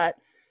think that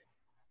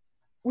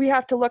we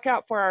have to look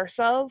out for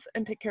ourselves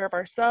and take care of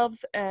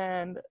ourselves,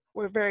 and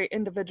we're very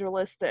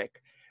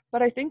individualistic.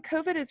 But I think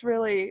COVID is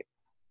really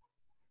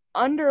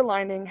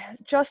underlining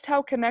just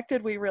how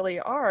connected we really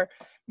are.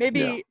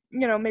 Maybe,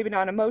 maybe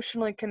not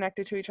emotionally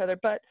connected to each other,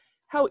 but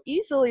how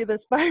easily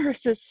this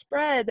virus is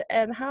spread,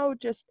 and how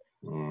just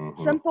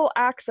simple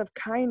acts of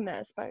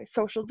kindness by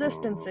social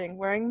distancing,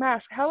 wearing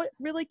masks, how it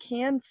really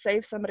can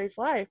save somebody's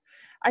life.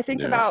 I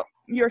think about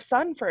your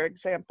son, for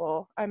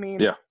example. I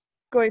mean,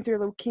 going through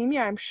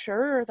leukemia, I'm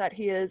sure that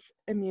he is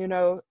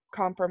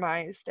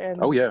immunocompromised.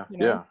 And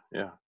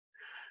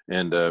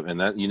and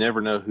that you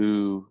never know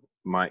who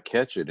might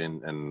catch it.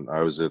 And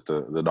I was at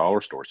the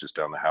dollar store just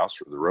down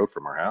the road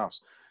from our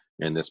house,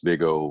 and this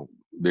big old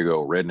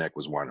redneck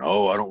was whining,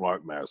 "Oh, I don't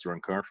like masks, they're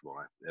uncomfortable."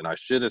 And I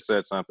should have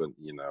said something,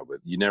 but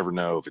you never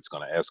know if it's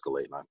going to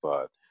escalate. And I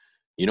thought,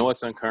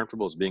 what's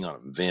uncomfortable is being on a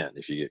vent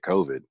if you get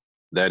COVID.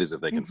 That is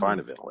if they can find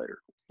a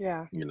ventilator.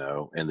 Yeah.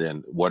 And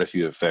then what if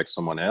you affect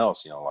someone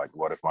else? Like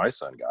what if my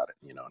son got it,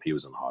 and he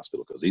was in the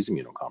hospital because he's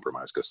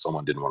immunocompromised because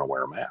someone didn't want to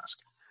wear a mask.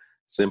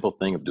 Simple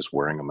thing of just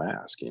wearing a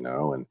mask, and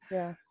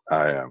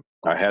I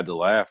had to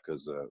laugh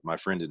because my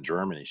friend in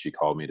Germany, she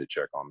called me to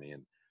check on me,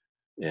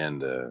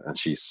 and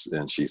she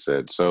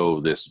said,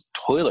 "So this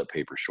toilet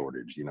paper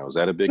shortage, is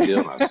that a big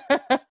deal?"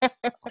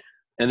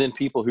 And then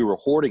people who were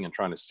hoarding and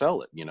trying to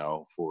sell it,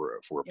 for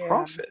a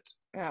profit.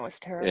 That was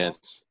terrible.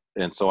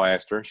 And so I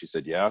asked her, and she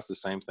said, "Yeah, it's the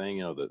same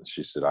thing."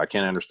 She said, "I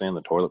can't understand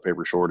the toilet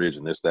paper shortage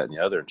and this, that, and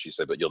the other." And she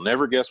said, "But you'll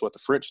never guess what the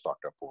French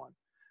stocked up on."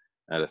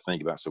 I had to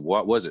think about it. So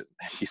what was it?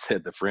 He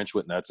said the French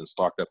went nuts and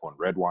stocked up on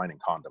red wine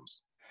and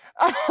condoms.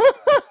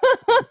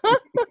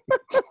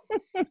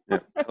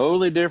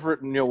 Totally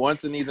different.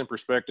 Once it needs in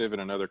perspective in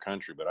another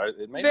country, but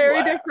it made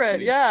very me laugh.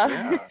 Different.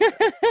 Yeah.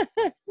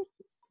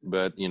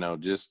 But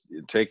just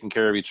taking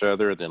care of each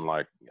other. Then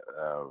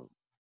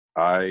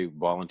I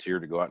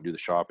volunteered to go out and do the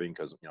shopping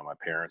because my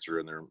parents are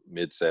in their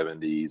mid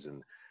 70s,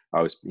 and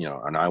I was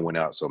and I went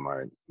out so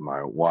my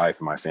wife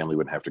and my family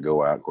wouldn't have to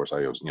go out. Of course,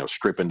 I was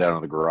stripping down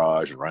in the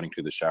garage and running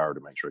to the shower to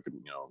make sure I could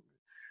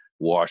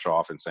wash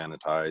off and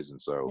sanitize. And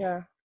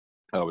so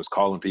I was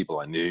calling people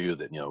I knew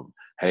that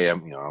hey,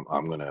 I'm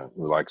gonna,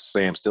 like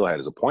Sam still had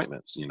his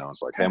appointments.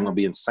 It's like, hey, I'm gonna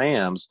be in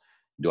Sam's.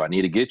 Do I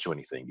need to get you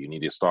anything? Do you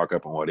need to stock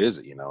up on what is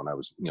it? And I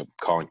was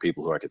calling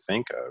people who I could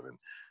think of, and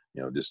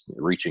just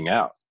reaching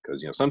out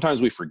because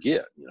sometimes we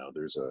forget.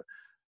 There's a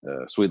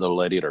sweet little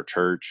lady at our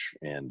church,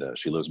 and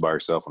she lives by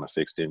herself on a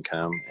fixed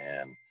income,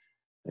 and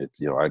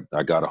it's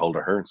I got a hold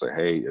of her and say,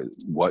 hey,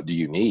 what do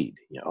you need?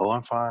 Oh,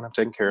 I'm fine, I'm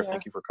taking care of,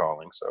 thank you for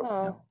calling.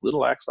 So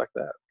little acts like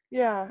that.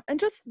 And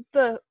just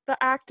the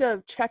act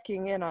of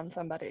checking in on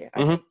somebody,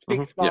 I think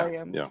speaks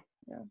volumes. Yeah.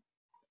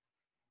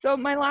 So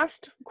my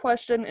last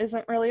question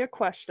isn't really a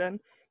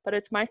question, but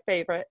it's my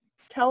favorite.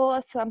 Tell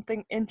us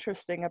something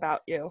interesting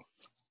about you.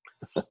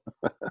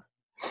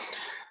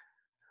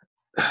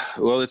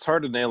 Well, it's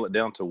hard to nail it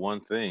down to one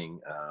thing.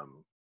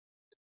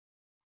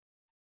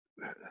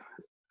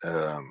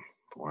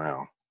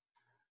 Wow.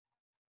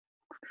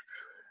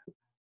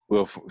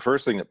 Well,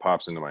 first thing that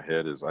pops into my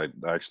head is I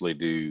actually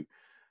do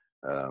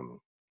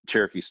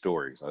Cherokee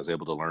stories. I was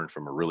able to learn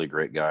from a really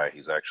great guy.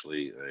 He's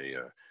actually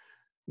a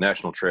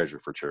national treasure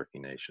for Cherokee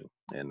Nation.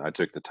 And I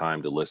took the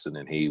time to listen,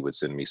 and he would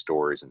send me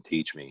stories and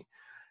teach me.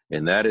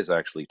 And that has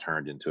actually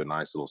turned into a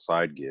nice little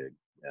side gig.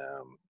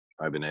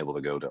 I've been able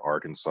to go to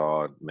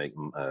Arkansas, make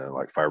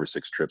like 5 or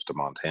 6 trips to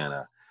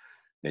Montana,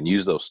 and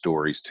use those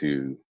stories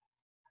to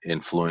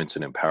influence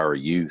and empower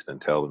youth and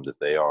tell them that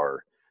they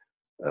are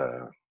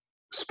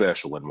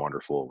special and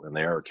wonderful, and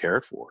they are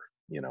cared for,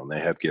 and they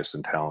have gifts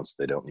and talents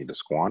they don't need to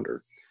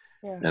squander.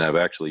 And I've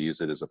actually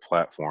used it as a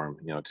platform,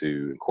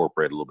 to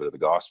incorporate a little bit of the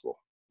gospel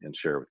and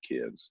share with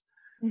kids.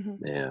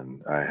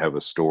 And I have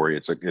a story.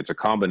 It's a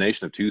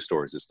combination of 2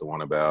 stories. It's the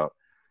one about,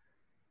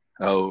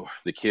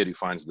 the kid who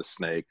finds the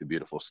snake, the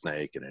beautiful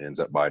snake, and it ends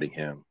up biting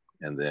him.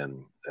 And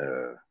then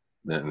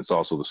it's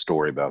also the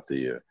story about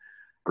the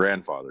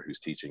grandfather who's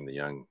teaching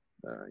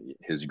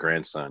his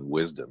grandson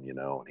wisdom,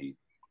 and he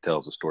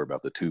tells a story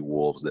about the 2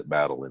 wolves that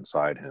battle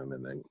inside him.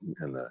 And then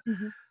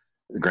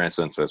the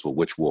grandson says, well,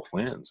 which wolf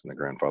wins? And the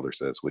grandfather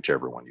says,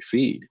 whichever one you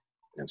feed.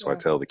 And so I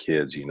tell the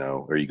kids,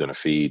 are you going to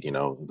feed,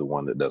 the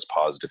one that does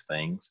positive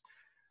things?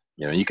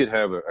 You could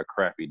have a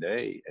crappy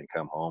day and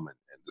come home and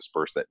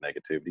disperse that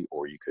negativity,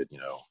 or you could,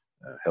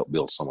 help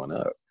build someone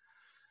up.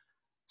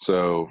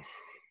 So,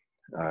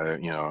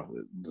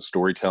 the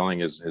storytelling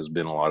has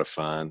been a lot of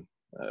fun.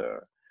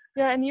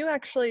 And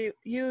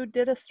you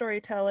did a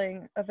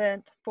storytelling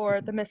event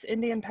for the Miss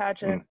Indian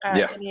pageant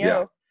at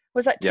NEO.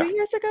 Was that 2 Yeah.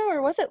 years ago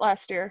or was it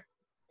last year?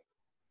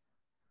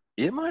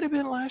 It might have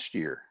been last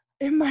year.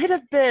 It might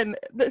have been.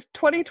 The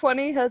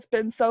 2020 has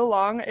been so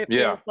long, it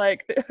Yeah. feels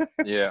like.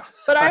 Yeah.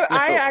 But I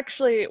I know.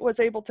 actually was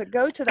able to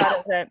go to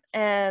that event,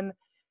 and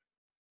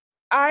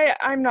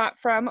I'm not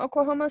from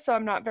Oklahoma, so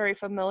I'm not very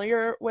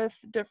familiar with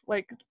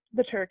like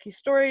the Cherokee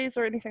stories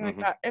or anything like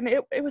Hmm. that. And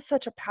it was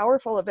such a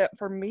powerful event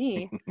for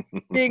me,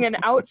 being an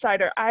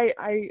outsider.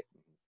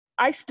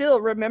 I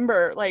still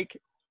remember like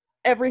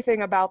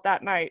everything about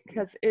that night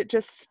because it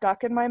just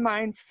stuck in my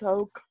mind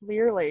so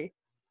clearly.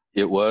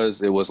 It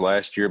was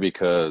last year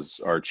because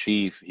our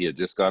chief, he had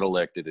just got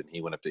elected and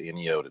he went up to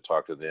NEO to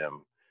talk to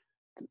them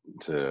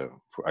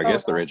for, I Oh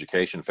guess, their wow.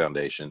 education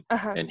foundation,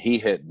 Uh-huh. and he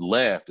had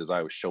left as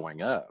I was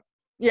showing up.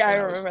 Yeah, I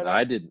And remember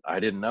that. I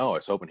didn't know. I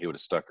was hoping he would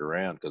have stuck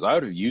around because I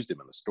would have used him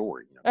in the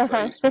story, because I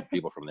Uh-huh. used some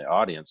people from the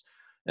audience,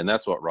 and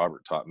that's what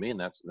Robert taught me, and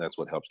that's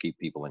what helps keep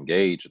people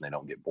engaged and they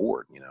don't get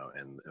bored,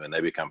 and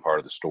they become part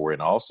of the story.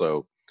 And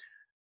also,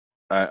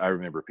 I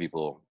remember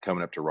people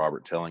coming up to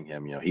Robert telling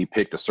him, he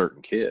picked a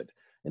certain kid,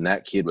 and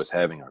that kid was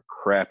having a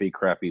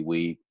crappy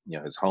week.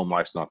 His home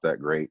life's not that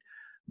great,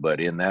 but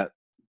in that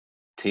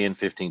 10,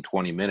 15,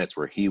 20 minutes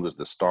where he was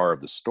the star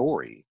of the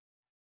story,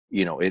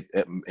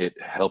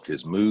 it helped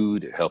his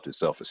mood, it helped his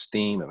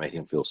self-esteem, it made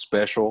him feel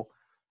special.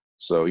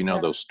 So, Yeah.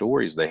 those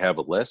stories, they have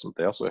a lesson, but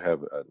they also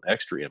have an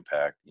extra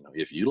impact,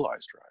 if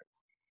utilized right.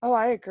 Oh,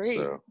 I agree.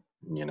 So,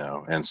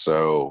 and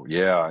so,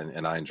 yeah,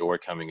 and I enjoy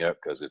coming up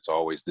because it's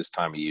always this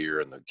time of year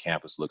and the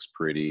campus looks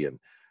pretty, and,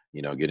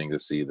 getting to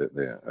see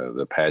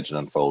the pageant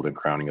unfold and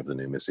crowning of the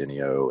new Miss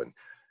NEO.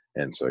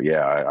 And so,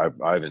 yeah,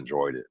 I've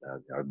enjoyed it.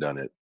 I've done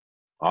it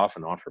off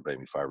and on for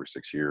maybe 5 or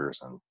 6 years,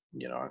 and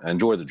I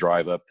enjoy the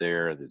drive up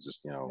there. It's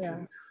just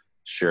Yeah.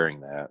 sharing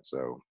that.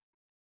 So,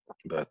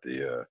 but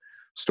the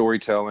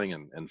storytelling,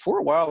 and for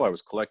a while I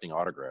was collecting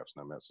autographs,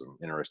 and I met some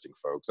interesting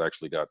folks. I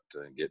actually got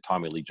to get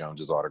Tommy Lee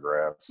Jones's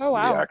autograph, Oh the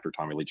wow. actor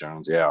Tommy Lee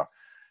Jones. Yeah.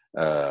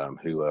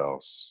 Who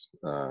else?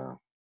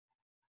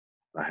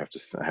 I have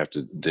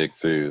to dig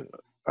through.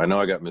 I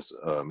know I got Miss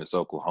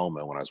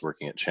Oklahoma when I was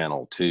working at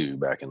Channel 2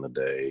 back in the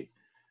day.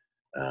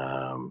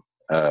 Um,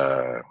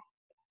 uh,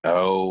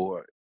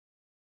 oh,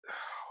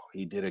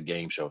 he did a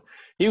game show.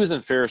 He was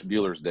in Ferris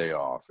Bueller's Day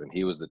Off, and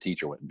he was the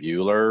teacher. Went Oh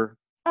Bueller.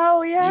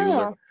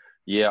 yeah.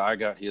 Yeah, I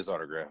got his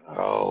autograph.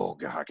 Oh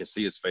God, I can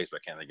see his face,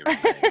 but I can't think of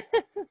his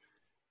name.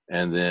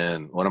 And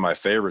then one of my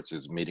favorites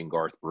is meeting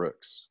Garth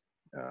Brooks.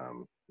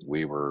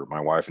 My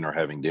wife and I were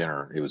having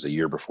dinner. It was a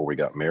year before we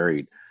got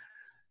married,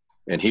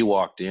 and he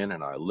walked in,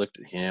 and I looked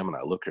at him, and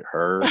I looked at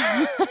her,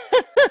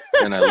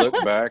 and I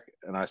looked back,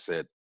 and I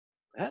said,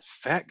 "That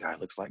fat guy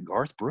looks like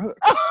Garth Brooks."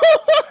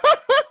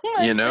 Oh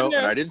my And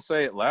goodness. I didn't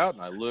say it loud,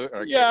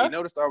 and he Yeah.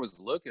 noticed I was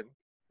looking,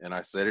 and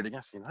I said it again.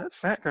 I said, that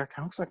fat guy kind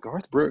of looks like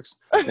Garth Brooks.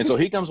 And so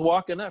he comes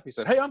walking up. He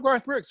said, "Hey, I'm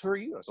Garth Brooks. Who are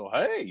you?" I said,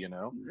 "Hey,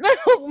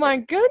 Oh my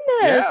goodness.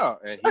 yeah."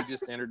 And he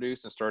just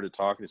introduced and started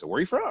talking. He said, "Where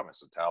are you from?" I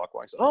said,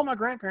 "Tahlequah." He said, "Oh, my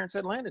grandparents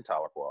had land in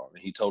Tahlequah." And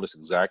he told us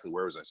exactly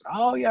where it was. I said,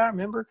 "Oh, yeah, I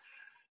remember."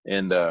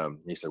 And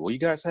he said, "Well, you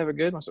guys have a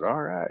good one." I said,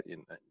 "All right."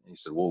 And he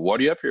said, "Well, what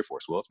are you up here for?" I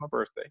said, "Well, it's my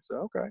birthday."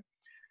 So, okay.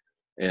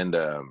 And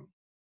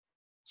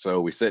so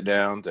we sit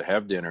down to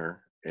have dinner,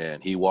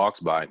 and he walks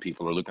by, and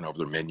people are looking over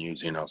their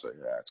menus, so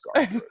yeah, it's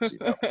Garth Brooks.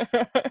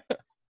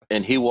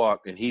 And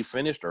he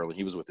finished early.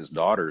 He was with his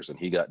daughters, and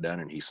he got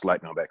done, and he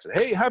slapped me on the back and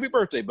said, "Hey, happy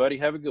birthday, buddy.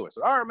 Have a good one." I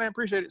said, "All right, man,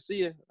 appreciate it. See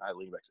you." I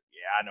lean back and said,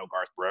 "Yeah, I know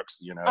Garth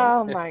Brooks.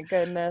 Oh my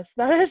goodness.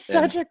 That is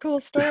And such a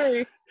cool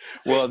story.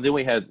 well, then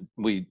we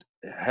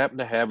happened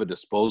to have a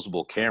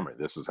disposable camera.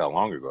 This is how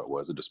long ago it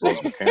was, a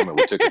disposable camera.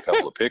 We took a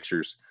couple of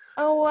pictures,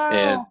 Oh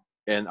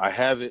and wow. I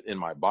have it in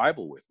my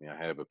Bible with me. I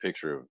have a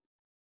picture of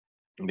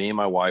me and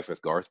my wife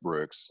with Garth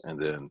Brooks. And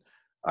then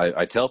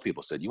I tell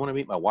people, said, "You want to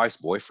meet my wife's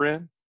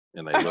boyfriend?"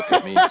 And they look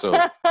at me. So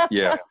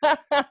yeah,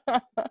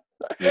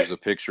 there's a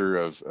picture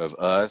of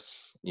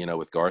us,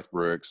 with Garth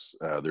Brooks.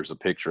 There's a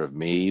picture of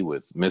me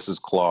with Mrs.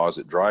 Claus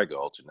at Dry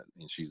Gulch,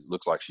 and she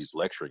looks like she's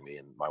lecturing me.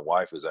 And my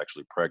wife is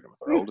actually pregnant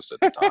with our oldest at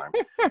the time.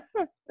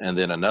 And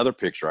then another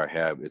picture I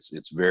have,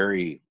 it's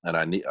very, and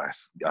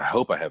I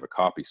hope I have a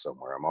copy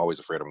somewhere. I'm always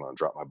afraid I'm going to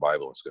drop my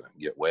Bible. It's going to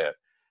get wet.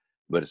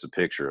 But it's a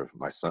picture of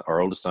my son, our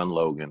oldest son,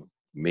 Logan,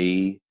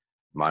 me,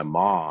 my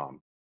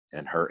mom,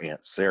 and her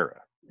Aunt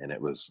Sarah. And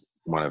it was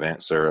one of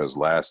Aunt Sarah's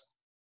last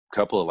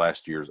couple of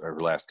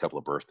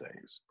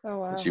birthdays.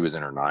 Oh And wow. she was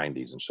in her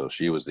 90s. And so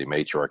she was the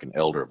matriarch and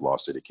elder of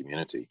Lost City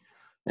Community.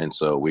 And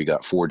so we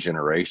got 4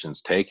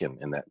 generations taken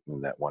in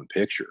that one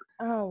picture.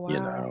 Oh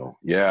wow.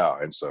 Yeah.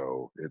 And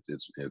so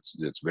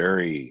it's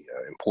very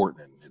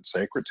important and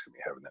sacred to me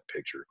having that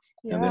picture.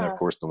 And then of Yeah.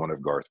 course the one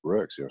of Garth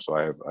Brooks. So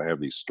I have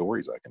these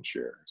stories I can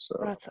share. So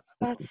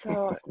That's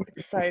so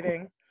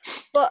exciting.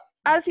 Well,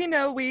 as you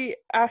know, we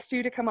asked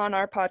you to come on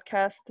our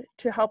podcast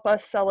to help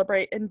us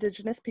celebrate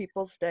Indigenous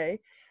Peoples Day.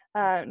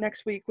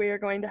 Next week, we are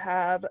going to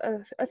have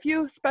a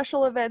few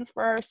special events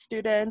for our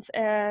students,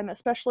 and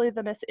especially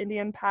the Miss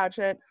Indian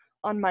pageant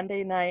on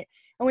Monday night.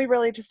 And we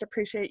really just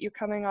appreciate you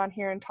coming on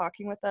here and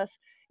talking with us.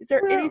 Is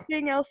there yeah.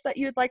 anything else that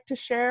you'd like to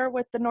share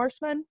with the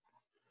Norsemen?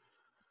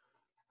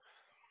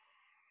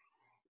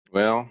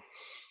 Well,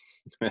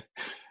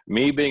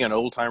 me being an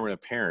old timer and a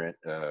parent,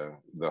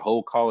 the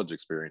whole college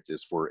experience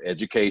is for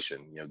education.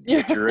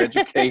 Get your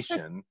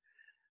education,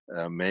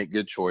 make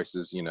good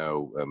choices.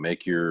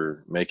 Make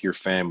your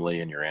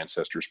family and your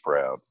ancestors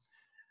proud.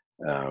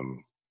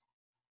 Um,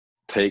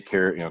 take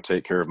care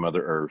of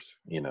Mother Earth.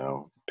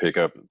 Pick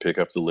up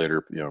the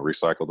litter.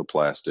 Recycle the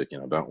plastic.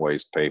 Don't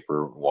waste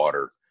paper,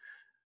 water.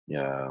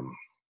 Um,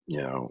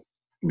 you know,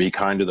 be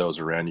kind to those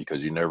around you,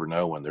 because you never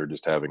know when they're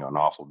just having an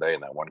awful day,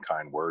 and that one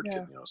kind word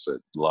can set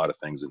a lot of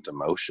things into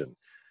motion.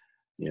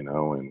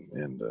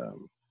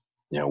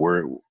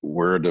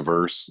 We're a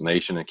diverse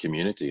nation and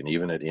community, and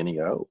even at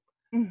NEO,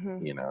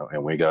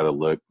 and we got to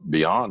look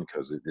beyond,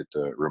 because it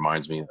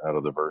reminds me out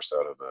of the verse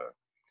out of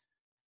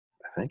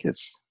I think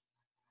is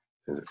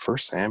it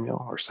First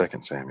Samuel or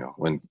Second Samuel,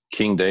 when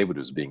King David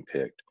was being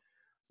picked,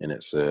 and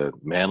it said,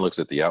 "Man looks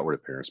at the outward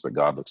appearance, but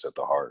God looks at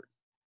the heart."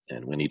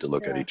 And we need to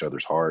look at each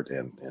other's heart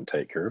and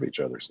take care of each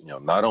other's,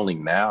 not only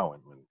now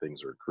and when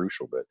things are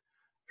crucial, but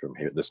from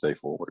this day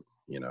forward,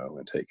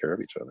 and take care of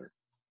each other.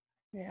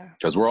 Yeah.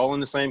 Because we're all in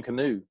the same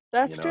canoe.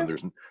 That's true.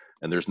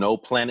 There's no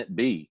planet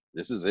B.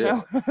 This is it.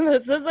 No,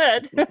 this is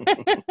it.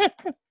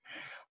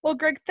 Well,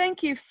 Greg,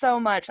 thank you so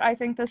much. I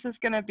think this is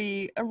going to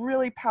be a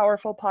really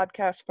powerful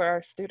podcast for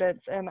our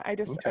students. And I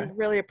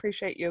really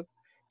appreciate you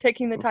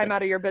taking the time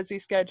out of your busy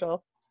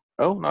schedule.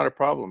 Oh, not a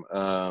problem.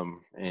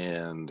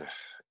 And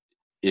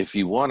if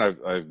you want,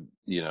 I've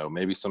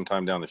maybe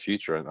sometime down the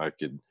future, I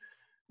could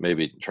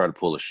maybe try to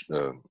pull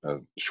a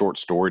short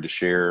story to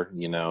share.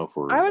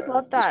 I would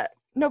love that.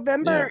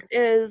 November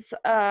is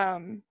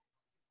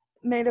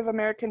Native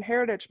American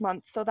Heritage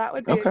Month, so that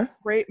would be a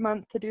great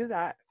month to do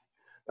that.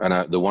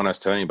 And the one I was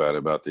telling you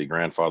about the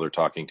grandfather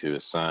talking to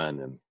his son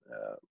and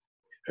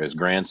his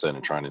grandson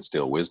and trying to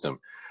instill wisdom.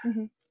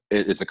 Mm-hmm.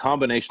 It's a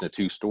combination of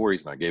two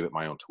stories, and I gave it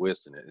my own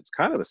twist. And it's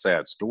kind of a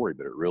sad story,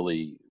 but it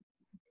really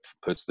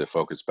puts the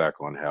focus back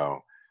on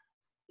how,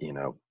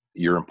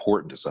 you're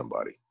important to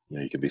somebody.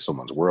 You can be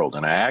someone's world.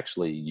 And I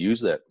actually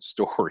used that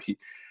story.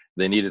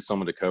 They needed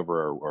someone to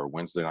cover our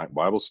Wednesday night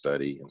Bible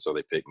study. And so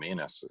they picked me,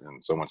 and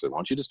someone said, "Why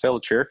don't you just tell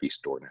a Cherokee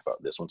story?" And I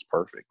thought, this one's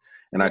perfect.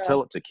 And I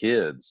tell it to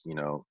kids,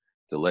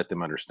 to let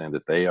them understand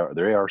that they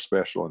are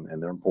special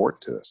and they're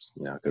important to us,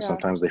 because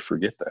sometimes they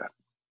forget that.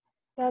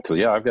 So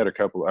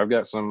I've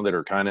got some that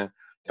are kind of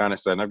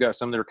sad, and I've got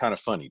some that are kind of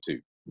funny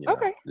too,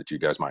 that you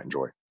guys might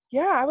enjoy.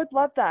 Yeah, I would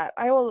love that.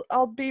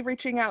 I'll be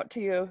reaching out to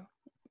you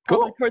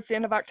probably towards the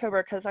end of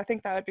October, because I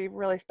think that would be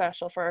really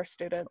special for our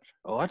students.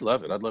 Oh, I'd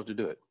love it. I'd love to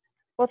do it.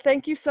 Well,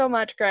 thank you so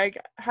much, Greg.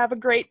 Have a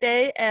great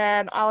day,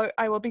 and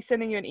I will be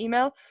sending you an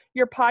email.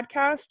 Your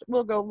podcast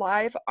will go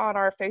live on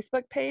our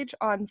Facebook page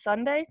on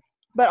Sunday,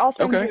 but I'll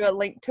send you a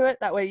link to it.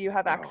 That way you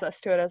have access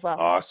to it as well.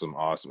 Awesome.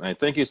 And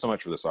thank you so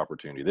much for this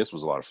opportunity. This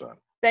was a lot of fun.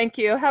 Thank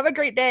you. Have a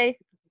great day.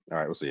 All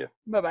right, we'll see you.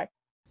 Bye-bye.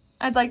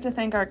 I'd like to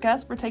thank our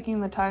guests for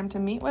taking the time to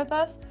meet with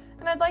us,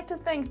 and I'd like to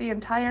thank the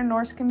entire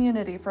Norse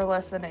community for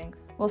listening.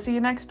 We'll see you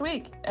next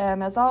week,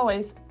 and as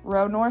always,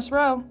 row Norse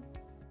row.